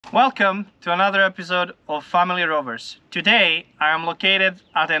Welcome to another episode of Family Rovers. Today I am located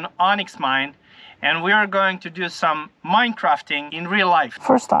at an onyx mine and we are going to do some minecrafting in real life.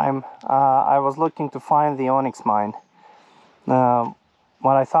 First time I was looking to find the onyx mine.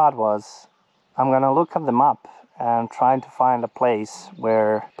 What I thought was I'm gonna look at the map and trying to find a place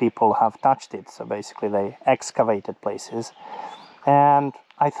where people have touched it. So basically they excavated places. And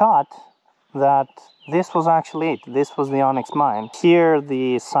I thought that this was actually it. This was the onyx mine. Here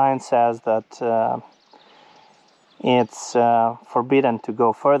the sign says that it's forbidden to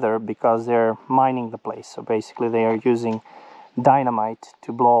go further because they're mining the place. So basically they are using dynamite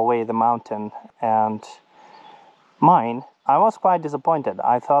to blow away the mountain and mine. I was quite disappointed.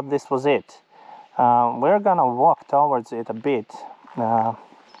 I thought this was it. We're gonna walk towards it a bit. I'm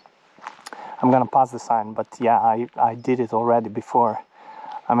gonna pass the sign, but yeah, I did it already before.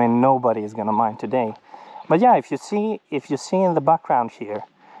 I mean, nobody is gonna mine today. But yeah, if you see in the background here,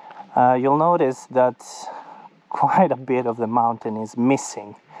 you'll notice that quite a bit of the mountain is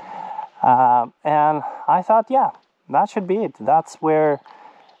missing. And I thought, yeah, that should be it. That's where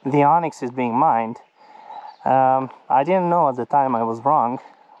the onyx is being mined. I didn't know at the time I was wrong,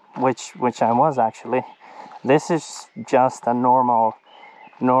 which I was actually. This is just a normal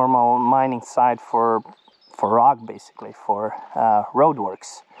mining site for rock, basically, for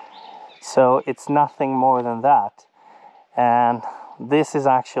roadworks. So it's nothing more than that. And this is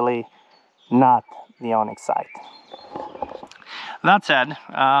actually not the onyx site. That said,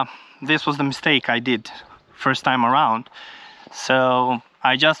 this was the mistake I did first time around. So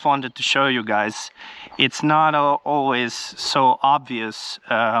I just wanted to show you guys, it's not always so obvious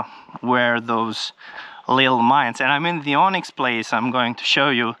where those little mines, and I mean the onyx place I'm going to show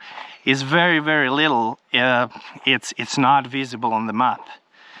you is very little. It's not visible on the map,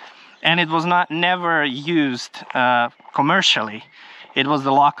 and it was never used commercially. It was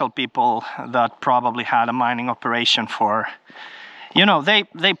the local people that probably had a mining operation for, you know,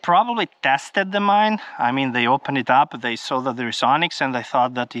 they probably tested the mine. I mean, they opened it up, they saw that there is onyx and they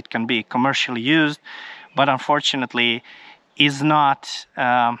thought that it can be commercially used, but unfortunately is not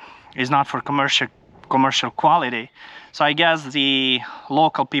for commercial quality. So I guess the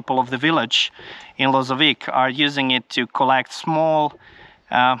local people of the village in Lozovic are using it to collect small,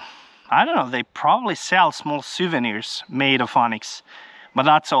 I don't know, they probably sell small souvenirs made of onyx, but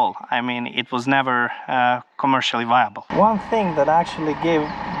that's all. I mean, it was never commercially viable. One thing that actually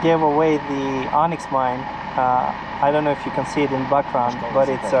gave away the onyx mine, I don't know if you can see it in the background, but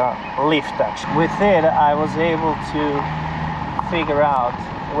it's a lift actually. With it, I was able to figure out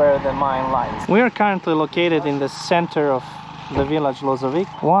where the mine lies. We are currently located in the center of the village Lozovic.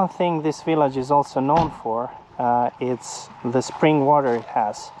 One thing this village is also known for, it's the spring water it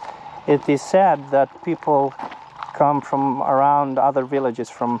has. It is said that people come from around other villages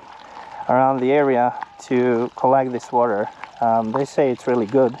from around the area to collect this water. They say it's really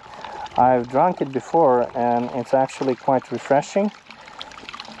good. I've drunk it before and it's actually quite refreshing.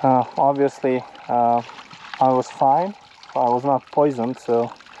 Obviously I was fine. I was not poisoned,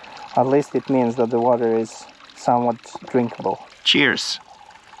 so at least it means that the water is somewhat drinkable. Cheers!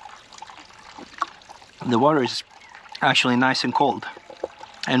 The water is actually nice and cold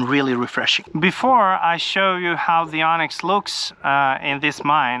and really refreshing. Before I show you how the onyx looks in this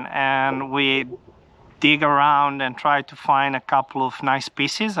mine and we dig around and try to find a couple of nice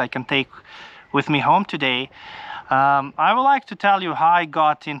pieces I can take with me home today, I would like to tell you how I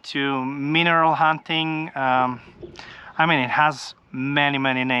got into mineral hunting. I mean, it has many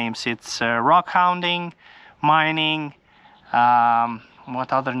names. It's rock hounding, mining,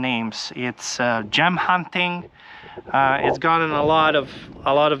 what other names? It's gem hunting. It's gotten a lot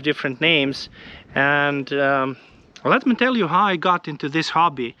of different names, and let me tell you how I got into this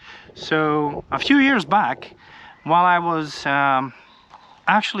hobby. So a few years back, while I was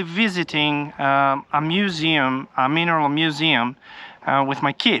actually visiting a museum, a mineral museum, with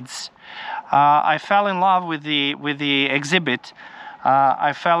my kids, I fell in love with the exhibit.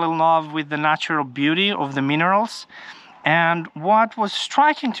 I fell in love with the natural beauty of the minerals, and what was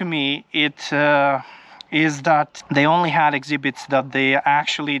striking to me is that they only had exhibits that they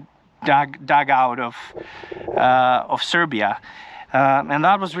actually dug out of Serbia, and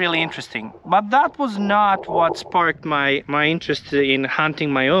that was really interesting. But that was not what sparked my interest in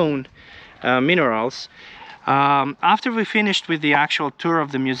hunting my own minerals. After we finished with the actual tour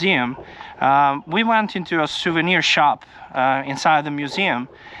of the museum, we went into a souvenir shop inside the museum,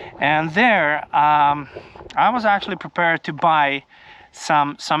 and there I was actually prepared to buy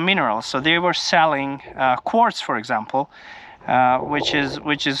some minerals. So they were selling quartz, for example, which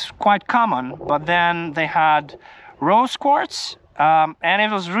is quite common, but then they had rose quartz and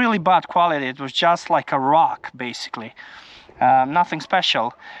it was really bad quality. It was just like a rock, basically. Nothing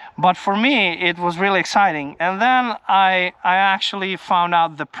special, but for me it was really exciting. And then I actually found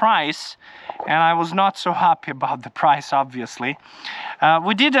out the price, and I was not so happy about the price, obviously.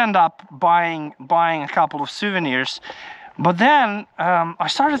 We did end up buying a couple of souvenirs, but then I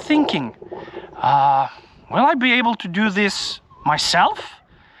started thinking, will I be able to do this myself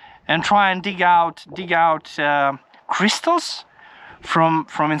and try and dig out crystals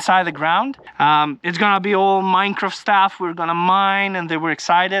from inside the ground? It's gonna be all Minecraft stuff. We're gonna mine, and they were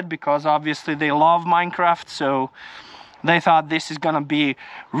excited because obviously they love Minecraft, so they thought this is gonna be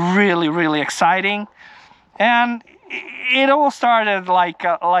really exciting. And it all started like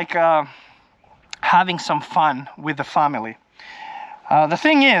having some fun with the family. The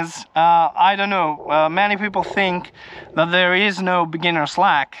thing is, I don't know, many people think that there is no beginner's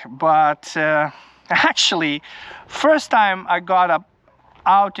luck, but actually, first time I got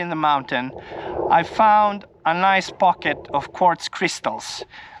out in the mountain, I found a nice pocket of quartz crystals,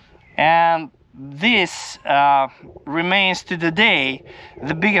 and this remains to the day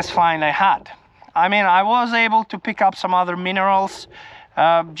the biggest find I had. I mean, I was able to pick up some other minerals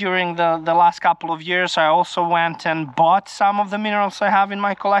during the last couple of years. I also went and bought some of the minerals I have in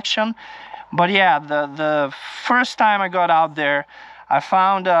my collection, but yeah, the first time I got out there, I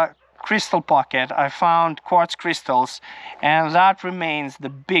found a crystal pocket, I found quartz crystals, and that remains the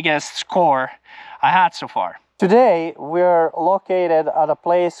biggest score I had so far. Today we're located at a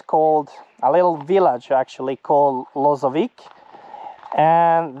place called, a little village actually, called Lozovik,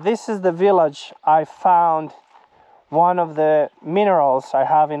 and this is the village I found one of the minerals I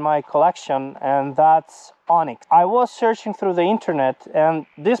have in my collection, and that's onyx. I was searching through the internet, and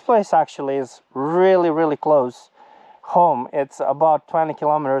this place actually is really close home. It's about 20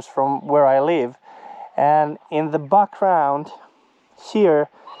 kilometers from where I live, and in the background here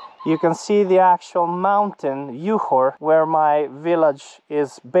you can see the actual mountain Juhor, where my village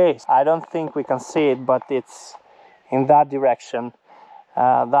is based. I don't think we can see it, but it's in that direction.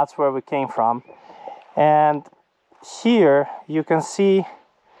 That's where we came from. And here you can see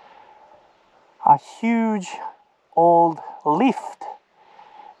a huge old lift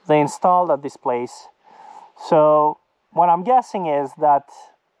they installed at this place. So what I'm guessing is that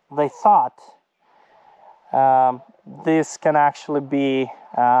they thought this can actually be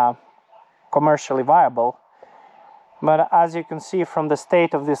commercially viable, but as you can see from the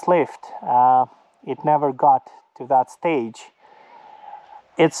state of this lift, it never got to that stage.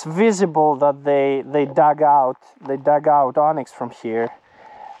 It's visible that they dug out onyx from here,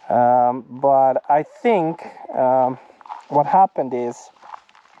 but I think what happened is,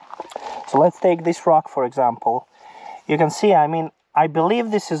 so let's take this rock for example. You can see, I mean, I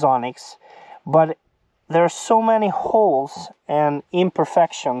believe this is onyx, but there are so many holes and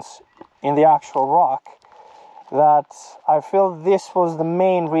imperfections in the actual rock that I feel this was the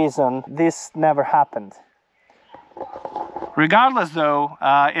main reason this never happened. Regardless though,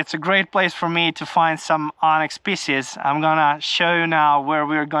 it's a great place for me to find some onyx pieces. I'm gonna show you now where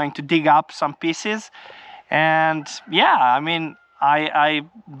we're going to dig up some pieces. And yeah, I mean,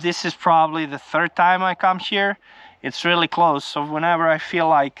 this is probably the third time I come here. It's really close, so whenever I feel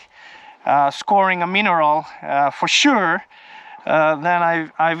like scoring a mineral for sure,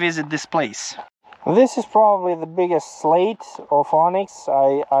 then I visit this place. This is probably the biggest slate of onyx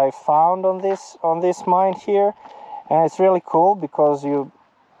I found on this mine here, and it's really cool because you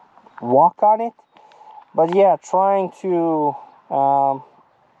walk on it. But yeah, trying to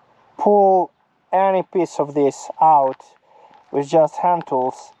pull any piece of this out with just hand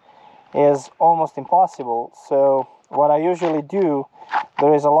tools is almost impossible. So what I usually do,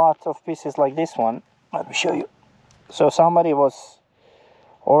 there is a lot of pieces like this one. Let me show you. So somebody was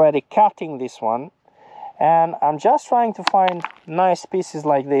already cutting this one, and I'm just trying to find nice pieces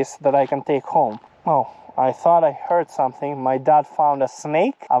like this that I can take home. Oh, I thought I heard something. My dad found a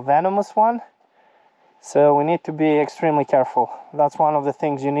snake, a venomous one. So we need to be extremely careful. That's one of the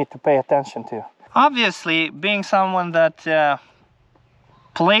things you need to pay attention to. Obviously, being someone that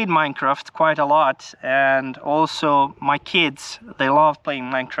played Minecraft quite a lot, and also my kids, they love playing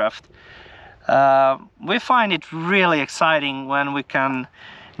Minecraft, we find it really exciting when we can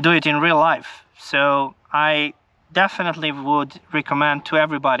do it in real life. So I definitely would recommend to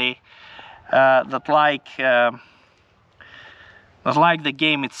everybody that like the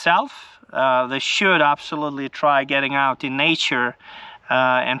game itself, they should absolutely try getting out in nature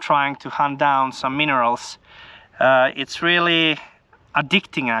and trying to hunt down some minerals. It's really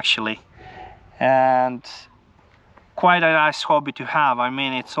addicting actually, and quite a nice hobby to have. I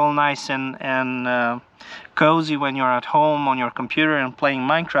mean, it's all nice and cozy when you're at home on your computer and playing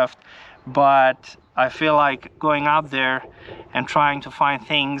Minecraft, but I feel like going out there and trying to find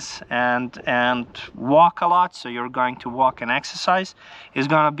things and walk a lot, so you're going to walk and exercise, is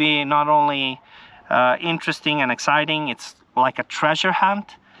going to be not only interesting and exciting, it's like a treasure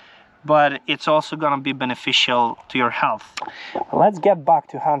hunt, but it's also going to be beneficial to your health. Let's get back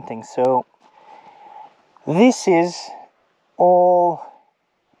to hunting. So this is all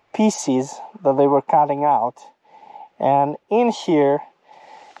pieces that they were cutting out, and in here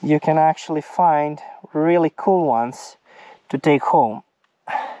you can actually find really cool ones to take home.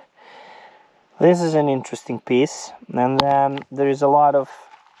 This is an interesting piece, and then there is a lot of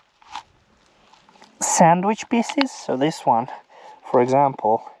sandwich pieces. So this one, for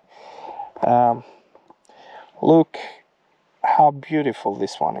example, look how beautiful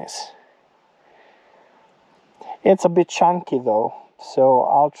this one is. It's a bit chunky though, so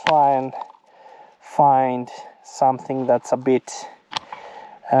I'll try and find something that's a bit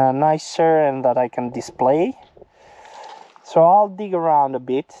nicer and that I can display. So I'll dig around a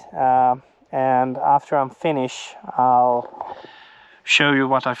bit, and after I'm finished I'll show you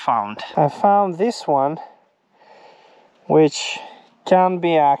what I found. I found this one, which can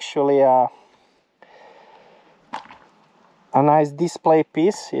be actually a nice display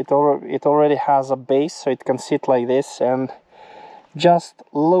piece. It already has a base, so it can sit like this, and just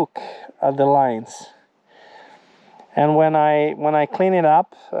look at the lines. And when I clean it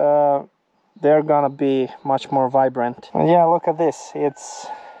up, they're gonna be much more vibrant. And yeah, look at this. It's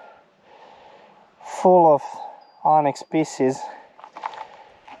full of onyx pieces,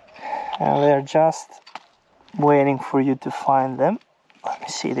 and they're just waiting for you to find them. Let me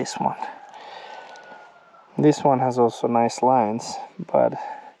see this one. This one has also nice lines, but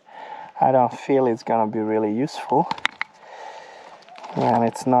I don't feel it's gonna be really useful, and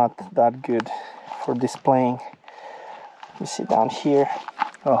it's not that good for displaying. Let me see down here.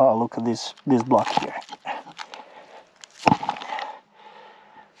 Oh, look at this block here.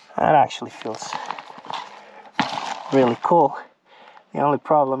 That actually feels really cool. The only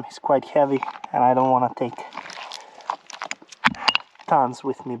problem is quite heavy, and I don't want to take tons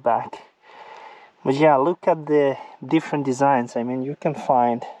with me back. But yeah, look at the different designs. I mean, you can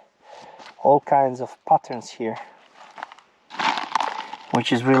find all kinds of patterns here,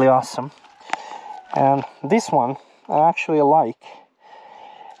 which is really awesome. And this one I actually like.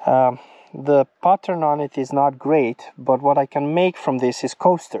 The pattern on it is not great, but what I can make from this is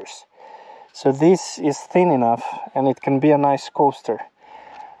coasters. So this is thin enough and it can be a nice coaster.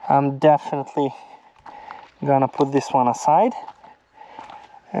 I'm definitely gonna put this one aside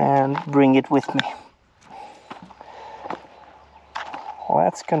and bring it with me.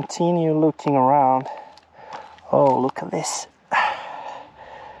 Let's continue looking around. Oh, look at this.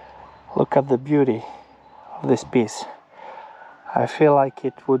 Look at the beauty of this piece. I feel like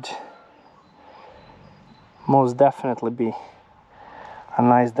it would most definitely be a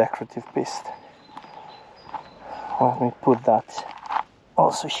nice decorative piece. Let me put that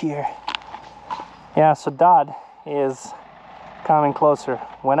also here. Yeah, so Dad is coming closer.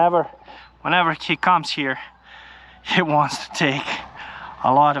 Whenever he comes here, he wants to take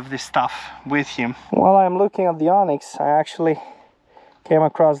a lot of this stuff with him. While I'm looking at the onyx, I actually came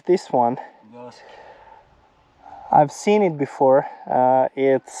across this one. I've seen it before.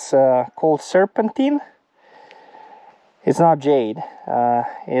 It's called serpentine. It's not jade.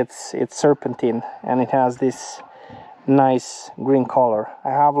 It's serpentine, and it has this nice green color. I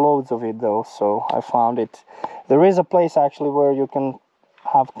have loads of it though, so I found it. There is a place actually where you can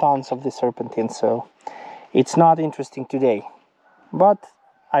have tons of the serpentine, so it's not interesting today, but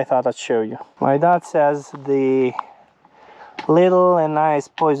I thought I'd show you. My dad says the little and nice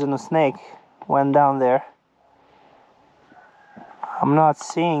poisonous snake went down there. I'm not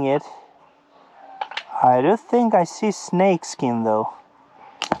seeing it. I do think I see snake skin though.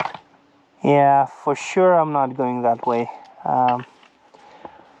 Yeah, for sure I'm not going that way.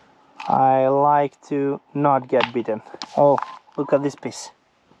 I like to not get bitten. Oh, look at this piece.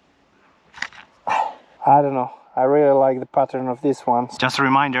 I don't know. I really like the pattern of this one. Just a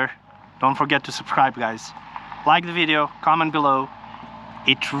reminder, don't forget to subscribe, guys. Like the video, comment below.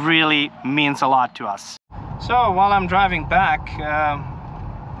 It really means a lot to us. So while I'm driving back,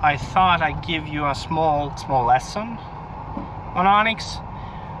 I thought I'd give you a small lesson on onyx.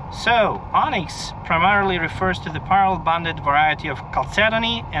 So onyx primarily refers to the parallel banded variety of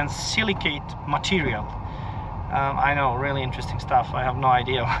chalcedony and silicate material. I know, really interesting stuff. I have no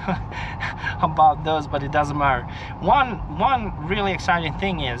idea about those, but it doesn't matter. One really exciting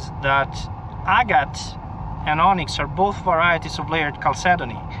thing is that agate and Onyx are both varieties of layered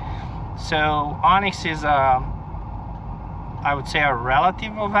chalcedony. So Onyx is I would say a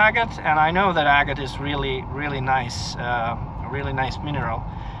relative of agate, and I know that agate is really nice, a really nice mineral.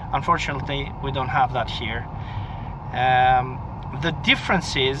 Unfortunately, we don't have that here. The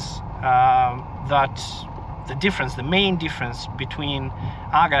difference is the main difference between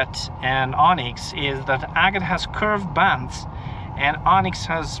agate and Onyx is that agate has curved bands and Onyx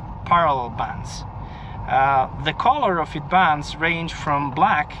has parallel bands. The color of its bands range from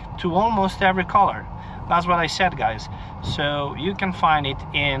black to almost every color. That's what I said, guys. So you can find it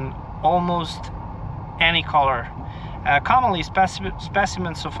in almost any color. Commonly,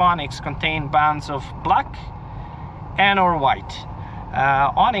 specimens of Onyx contain bands of black and or white.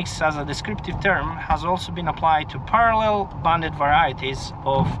 Onyx, as a descriptive term, has also been applied to parallel banded varieties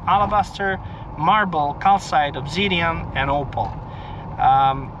of alabaster, marble, calcite, obsidian, and opal.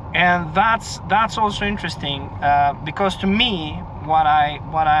 And that's also interesting because to me, what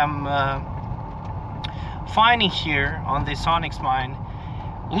I'm finding here on this Onyx mine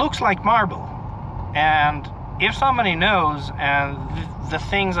looks like marble. And if somebody knows and the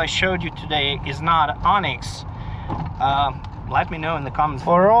things I showed you today is not Onyx, let me know in the comments.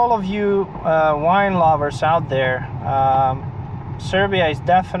 For all of you wine lovers out there, Serbia is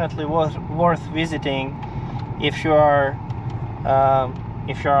definitely worth visiting if you are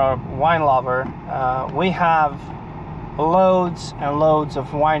a wine lover. We have loads and loads of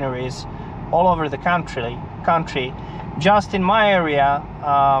wineries all over the country. Just in my area,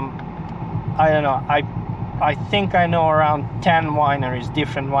 I don't know, I think I know around 10 wineries,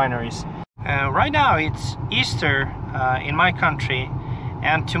 different wineries. Right now it's Easter in my country,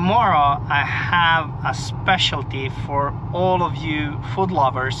 and tomorrow I have a specialty for all of you food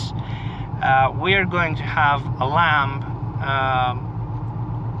lovers. We are going to have a lamb,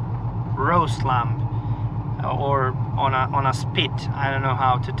 roast lamb, or on a spit. I don't know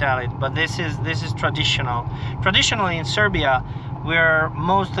how to tell it, but this is traditional. Traditionally in Serbia, we're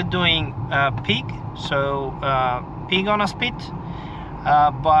mostly doing pig, so pig on a spit.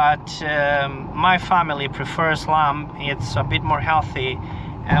 But my family prefers lamb. It's a bit more healthy,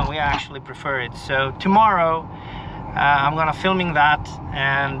 and we actually prefer it. So tomorrow I'm gonna filming that,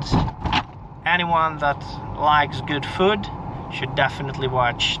 and anyone that likes good food should definitely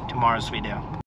watch tomorrow's video.